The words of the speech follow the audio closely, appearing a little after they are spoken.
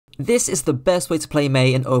This is the best way to play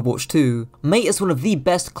MEI in Overwatch 2. MEI is one of the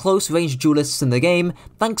best close-range duelists in the game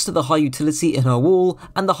thanks to the high utility in her wall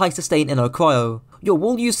and the high sustain in her cryo. Your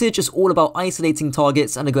wall usage is all about isolating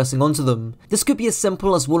targets and aggressing onto them. This could be as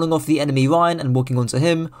simple as walling off the enemy Ryan and walking onto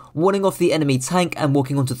him, walling off the enemy tank and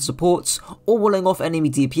walking onto the supports, or walling off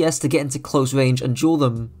enemy DPS to get into close range and duel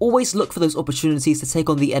them. Always look for those opportunities to take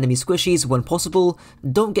on the enemy squishies when possible,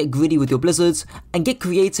 don't get greedy with your blizzards, and get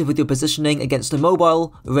creative with your positioning against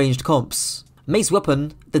immobile, ranged comps. MEI's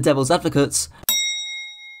weapon, the Devil's Advocate,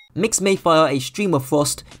 makes MEI fire a stream of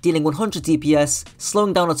frost, dealing 100 DPS,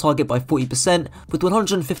 slowing down a target by 40% with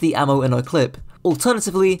 150 ammo in her clip.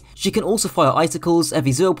 Alternatively, she can also fire icicles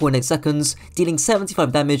every 0.8 seconds, dealing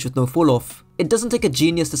 75 damage with no fall off. It doesn't take a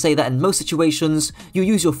genius to say that in most situations, you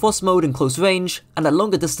use your frost mode in close range, and at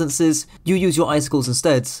longer distances, you use your icicles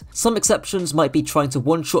instead. Some exceptions might be trying to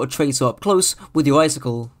one-shot a tracer up close with your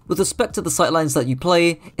icicle. With respect to the sightlines that you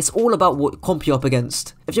play, it's all about what comp you're up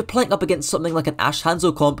against. If you're playing up against something like an Ashe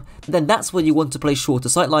Hanzo comp, then that's where you want to play shorter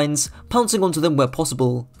sightlines, pouncing onto them where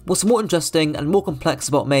possible. What's more interesting and more complex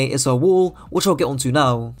about MEI is her wall, which I'll get onto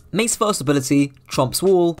now. MEI's first ability, Trump's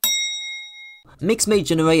Wall, makes MEI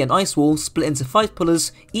generate an ice wall split into 5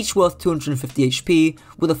 pillars, each worth 250 HP,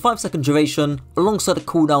 with a 5-second duration, alongside a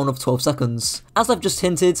cooldown of 12 seconds. As I've just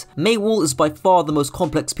hinted, MEI wall is by far the most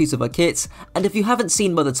complex piece of her kit, and if you haven't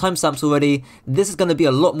seen by the timestamps already, this is going to be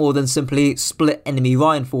a lot more than simply split enemy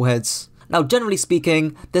Ryan foreheads. Now generally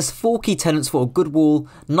speaking, there's 4 key tenets for a good wall,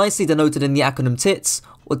 nicely denoted in the acronym TITS,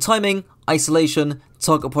 or timing, isolation,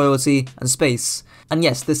 target priority, and space. And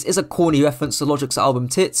yes, this is a corny reference to Logic's album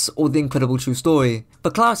Tits or The Incredible True Story. For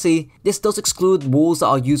clarity, this does exclude walls that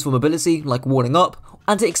are used for mobility, like walling up,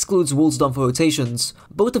 and it excludes walls done for rotations,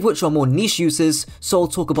 both of which are more niche uses, so I'll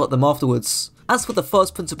talk about them afterwards. As for the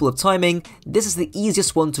first principle of timing, this is the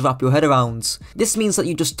easiest one to wrap your head around. This means that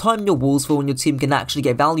you just time your walls for when your team can actually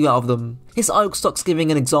get value out of them. Here's Stock's giving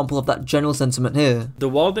an example of that general sentiment here. The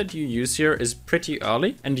wall that you use here is pretty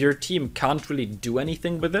early, and your team can't really do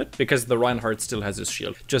anything with it because the Reinhardt still has his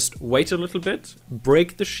shield. Just wait a little bit,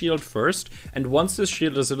 break the shield first, and once the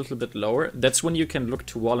shield is a little bit lower, that's when you can look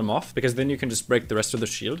to wall him off, because then you can just break the rest of the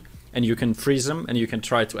shield, and you can freeze him, and you can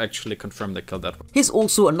try to actually confirm the kill that way. Here's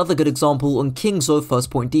also another good example on King's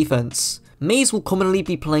first point defense. MEIs will commonly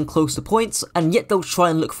be playing close to points, and yet they'll try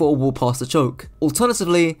and look for a wall past the choke.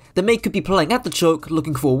 Alternatively, the MEI could be playing at the choke,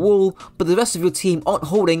 looking for a wall, but the rest of your team aren't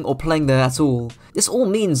holding or playing there at all. This all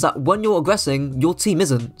means that when you're aggressing, your team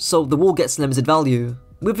isn't, so the wall gets limited value.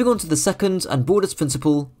 Moving on to the second and broadest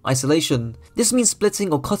principle, isolation. This means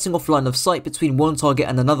splitting or cutting off line of sight between one target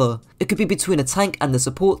and another. It could be between a tank and their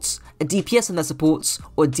supports, a DPS and their supports,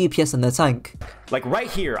 or a DPS and their tank. Like right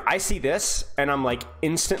here, I see this, and I'm like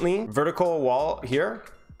instantly vertical wall here,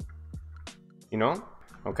 you know,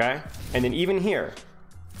 okay? And then even here,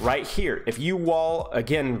 right here, if you wall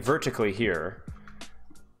again vertically here,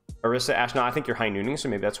 Orisa, Ashe, no, I think you're high nooning, so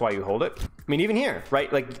maybe that's why you hold it. I mean, even here,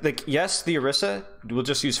 right? Like yes, the Orisa will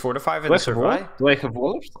just use Fortify and survive. Do I have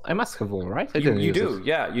wall? I must have wall, right? You do,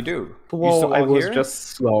 yeah, you do. Well, I was just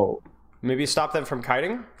slow. Maybe stop them from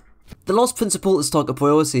kiting? The last principle is target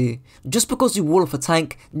priority. Just because you wall off a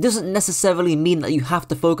tank doesn't necessarily mean that you have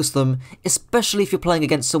to focus them, especially if you're playing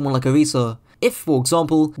against someone like Orisa. If, for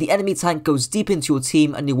example, the enemy tank goes deep into your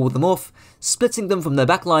team and you wall them off, splitting them from their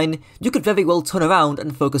backline, you could very well turn around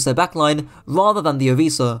and focus their backline rather than the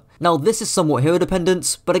Orisa. Now this is somewhat hero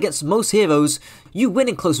dependent, but against most heroes, you win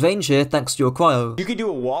in close range here thanks to your cryo. You could do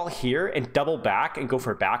a wall here and double back and go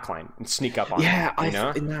for a backline and sneak up on them.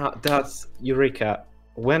 Yeah, no, that's Eureka.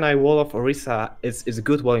 When I wall off Orisa, it's a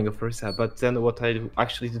good walling of Orisa, but then what I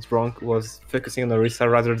actually did wrong was focusing on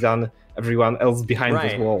Orisa rather than everyone else behind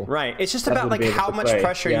this wall. Right, it's just about like how much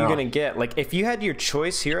pressure you're gonna get. Like if you had your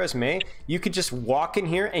choice here as MEI, you could just walk in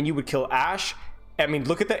here and you would kill Ashe. I mean,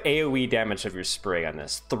 look at the AoE damage of your spray on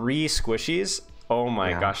this. 3 squishies. Oh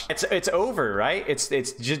my gosh, it's over, right?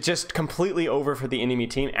 It's just completely over for the enemy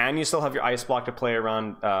team, and you still have your ice block to play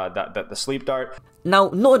around the sleep dart.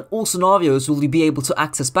 Now, not in all scenarios will you be able to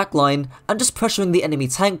access backline, and just pressuring the enemy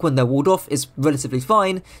tank when they're walled off is relatively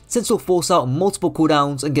fine, since you'll force out multiple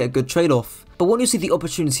cooldowns and get a good trade-off. But when you see the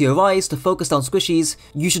opportunity arise to focus down squishies,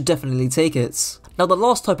 you should definitely take it. Now the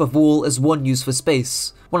last type of wall is one used for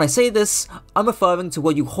space. When I say this, I'm referring to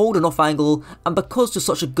where you hold an off angle, and because you're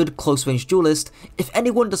such a good close range duelist, if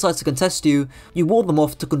anyone decides to contest you, you wall them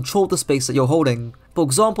off to control the space that you're holding. For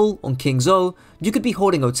example, on King's you could be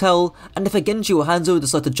holding Hotel, and if a Genji or Hanzo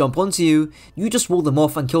decide to jump onto you, you just wall them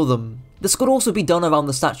off and kill them. This could also be done around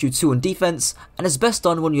the statue too on defense, and is best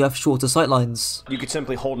done when you have shorter sightlines. You could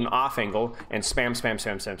simply hold an off angle and spam, spam,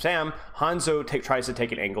 spam, spam, spam. Hanzo tries to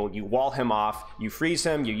take an angle, you wall him off, you freeze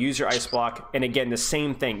him, you use your ice block, and again, the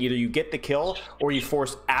same thing. Either you get the kill, or you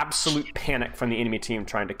force absolute panic from the enemy team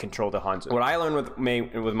trying to control the Hanzo. What I learned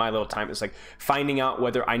with my little time is like finding out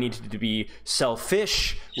whether I needed to be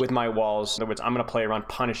selfish with my walls. In other words, I'm going to play around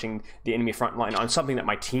punishing the enemy front line on something that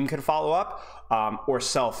my team could follow up, or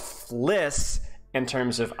selfless in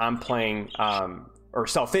terms of I'm playing, or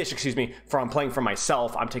selfish, excuse me, I'm playing for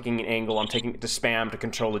myself. I'm taking an angle, I'm taking it to spam to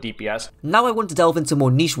control the DPS. Now I want to delve into more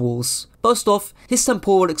niche walls. First off, here's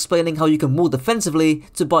Temporal explaining how you can wall defensively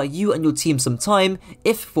to buy you and your team some time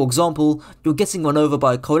if, for example, you're getting run over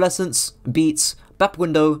by a Coalescence, Beats, Bap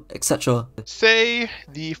Window, etc. Say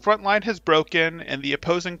the front line has broken and the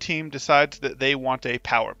opposing team decides that they want a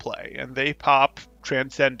power play, and they pop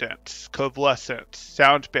Transcendence, Coalescence,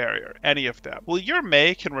 Sound Barrier, any of them. Well, your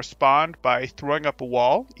MEI can respond by throwing up a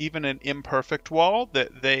wall, even an imperfect wall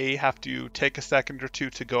that they have to take a second or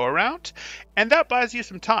two to go around, and that buys you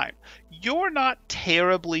some time. You're not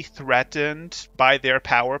terribly threatened by their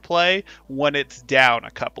power play when it's down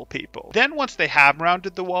a couple people. Then once they have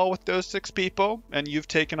rounded the wall with those 6 people, and you've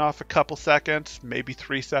taken off a couple seconds, maybe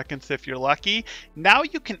 3 seconds if you're lucky, now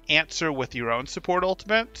you can answer with your own support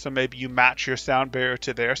ultimate, so maybe you match your sound barrier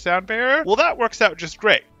to their sound barrier. Well, that works out just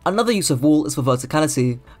great. Another use of wall is for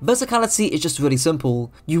verticality. Verticality is just really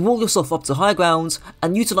simple. You wall yourself up to high ground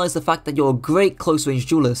and utilize the fact that you're a great close range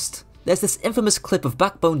duelist. There's this infamous clip of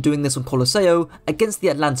Backbone doing this on Colosseo against the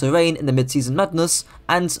Atlanta Reign in the mid-season madness,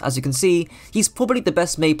 and as you can see, he's probably the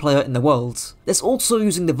best MEI player in the world. There's also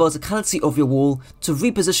using the verticality of your wall to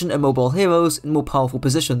reposition immobile heroes in more powerful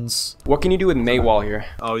positions. What can you do with MEI wall here?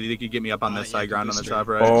 Oh, you think you get me up on this side ground on the top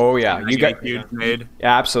right? Oh yeah, you got huge made.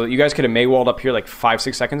 Yeah, absolutely. You guys could have MEI walled up here like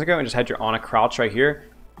 5-6 seconds ago and just had your on a crouch right here.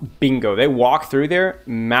 Bingo. They walk through there,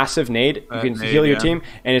 massive nade. You can heal your team,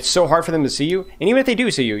 and it's so hard for them to see you. And even if they do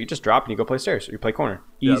see you, you just drop and you go play stairs, or you play corner.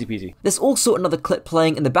 Easy peasy. There's also another clip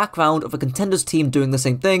playing in the background of a contender's team doing the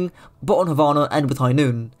same thing, but on Havana and with High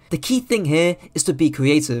Noon. The key thing here is to be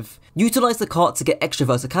creative. Utilize the cart to get extra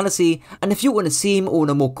verticality, and if you're in a team or in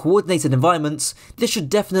a more coordinated environment, this should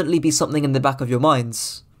definitely be something in the back of your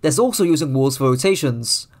minds. There's also using walls for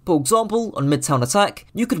rotations. For example, on mid-town attack,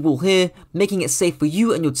 you could wall here, making it safe for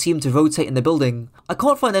you and your team to rotate in the building. I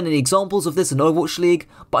can't find any examples of this in Overwatch League,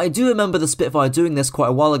 but I do remember the Spitfire doing this quite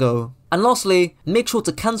a while ago. And lastly, make sure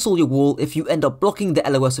to cancel your wall if you end up blocking the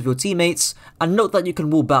LOS of your teammates, and note that you can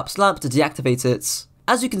wall Bap's lamp to deactivate it.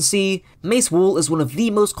 As you can see, MEI's wall is one of the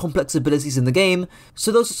most complex abilities in the game,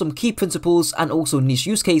 so those are some key principles and also niche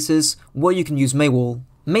use cases where you can use MEI wall.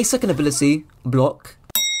 MEI's second ability, Block,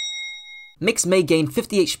 makes MEI gain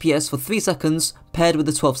 50 HPS for 3 seconds paired with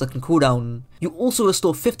a 12-second cooldown. You also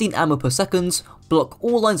restore 15 ammo per second, block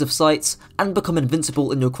all lines of sight, and become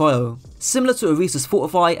invincible in your cryo. Similar to Orisa's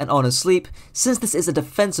Fortify and Ana's Sleep, since this is a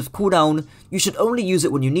defensive cooldown, you should only use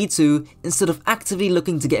it when you need to, instead of actively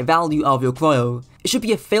looking to get value out of your cryo. It should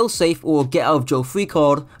be a fail-safe or get out of jail free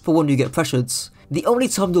card for when you get pressured. The only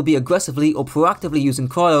time you'll be aggressively or proactively using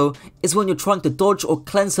cryo is when you're trying to dodge or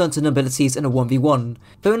cleanse certain abilities in a 1v1.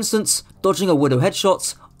 For instance, dodging a Widow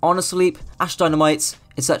headshot, Honor Sleep, Ash Dynamite,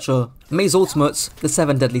 etc. MEI's ultimate, the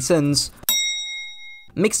 7 Deadly Sins,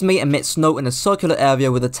 makes MEI emit snow in a circular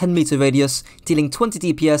area with a 10-meter radius, dealing 20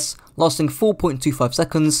 DPS, lasting 4.25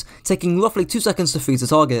 seconds, taking roughly 2 seconds to freeze the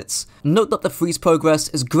target. Note that the freeze progress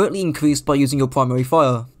is greatly increased by using your primary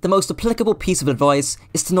fire. The most applicable piece of advice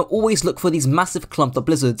is to not always look for these massive clumped up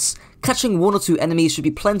blizzards. Catching 1 or 2 enemies should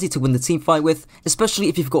be plenty to win the team fight with, especially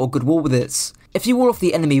if you've got a good wall with it. If you wall off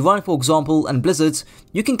the enemy Rhine for example and Blizzard,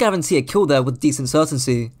 you can guarantee a kill there with decent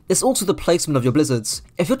certainty. There's also the placement of your Blizzards.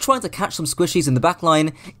 If you're trying to catch some squishies in the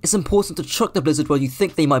backline, it's important to chuck the Blizzard where you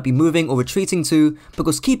think they might be moving or retreating to,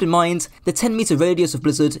 because keep in mind, the 10-meter radius of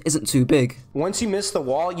Blizzard isn't too big. Once you miss the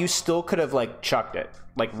wall, you still could have like chucked it.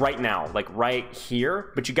 Like right now, like right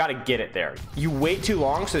here, but you gotta get it there. You wait too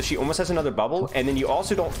long so she almost has another bubble, and then you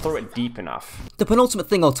also don't throw it deep enough. The penultimate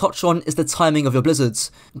thing I'll touch on is the timing of your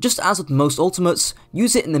blizzards. Just as with most ultimates,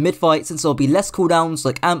 use it in the mid-fight since there'll be less cooldowns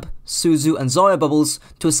like Amp, Suzu and Zarya bubbles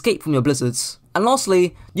to escape from your blizzards. And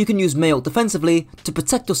lastly, you can use MEI ult defensively to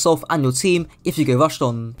protect yourself and your team if you get rushed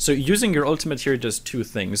on. So using your ultimate here does 2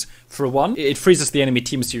 things. For one, it freezes the enemy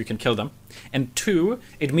team so you can kill them. And 2,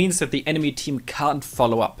 it means that the enemy team can't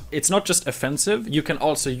follow up. It's not just offensive, you can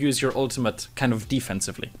also use your ultimate kind of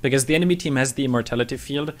defensively. Because the enemy team has the immortality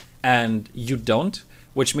field and you don't.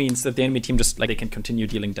 which means that the enemy team just, like, they can continue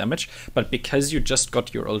dealing damage. But because you just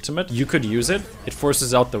got your ultimate, you could use it. It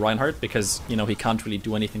forces out the Reinhardt because, you know, he can't really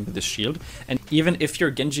do anything with his shield. And even if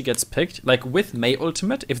your Genji gets picked, like with MEI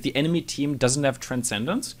ultimate, if the enemy team doesn't have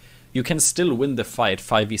Transcendence, you can still win the fight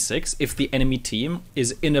 5v6 if the enemy team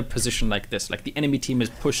is in a position like this. Like, the enemy team is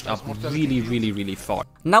pushed up really far.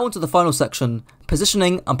 Now onto the final section,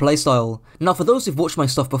 positioning and playstyle. Now for those who've watched my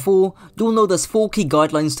stuff before, you'll know there's 4 key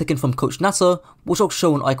guidelines taken from Coach Natter, which I'll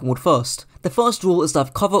show on Icon Ward first. The first rule is to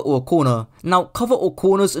have cover or a corner. Now, cover or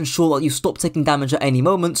corners ensure that you stop taking damage at any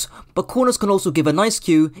moment, but corners can also give a nice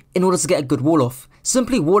cue in order to get a good wall off.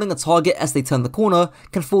 Simply walling a target as they turn the corner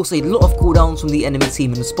can force a lot of cooldowns from the enemy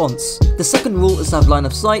team in response. The second rule is to have line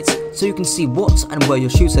of sight, so you can see what and where you're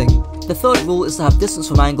shooting. The third rule is to have distance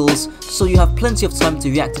from angles, so you have plenty of time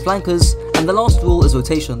to react to flankers, and the last rule is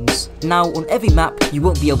rotations. Now, on every map you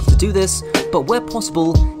won't be able to do this, but where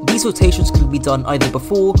possible, these rotations can be done either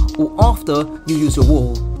before or after you use your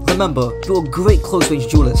wall. Remember, you're a great close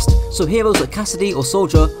range duelist, so heroes like Cassidy or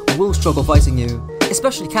Soldier will struggle fighting you.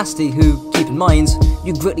 Especially Cassidy, who, keep in mind,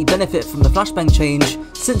 you greatly benefit from the flashbang change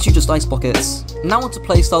since you just ice pockets. Now onto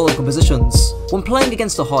playstyle and compositions. When playing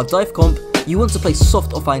against a hard dive comp, you want to play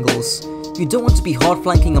soft off angles. You don't want to be hard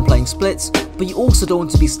flanking and playing splits, but you also don't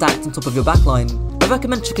want to be stacked on top of your backline. I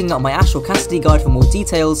recommend checking out my Ashe or Cassidy guide for more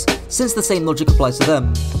details, since the same logic applies to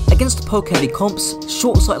them. Against poke heavy comps,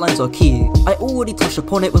 short sightlines are key. I already touched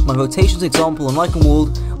upon it with my rotations example on Icon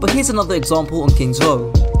Ward, but here's another example on King's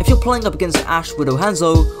Row. If you're playing up against Ashe, Widow,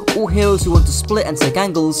 Hanzo, or heroes who want to split and take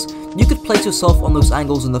angles, you could place yourself on those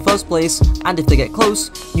angles in the first place, and if they get close,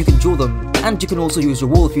 you can draw them. And you can also use your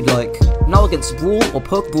wall if you'd like. Now against Brawl or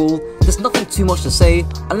Poke Brawl, there's nothing too much to say,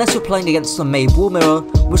 unless you're playing against some MEI Brawl Mirror,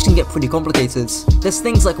 which can get pretty complicated. There's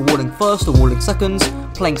things like walling first or walling second,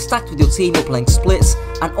 playing stacked with your team or playing splits,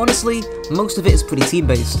 and honestly, most of it is pretty team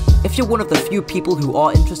based. If you're one of the few people who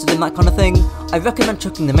are interested in that kind of thing, I recommend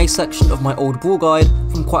checking the MEI section of my old Brawl guide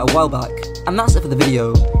from quite a while back. And that's it for the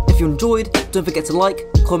video. If you enjoyed, don't forget to like,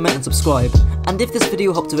 comment and subscribe. And if this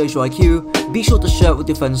video helped to raise your IQ, be sure to share it with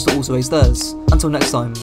your friends to also raise theirs. Until next time.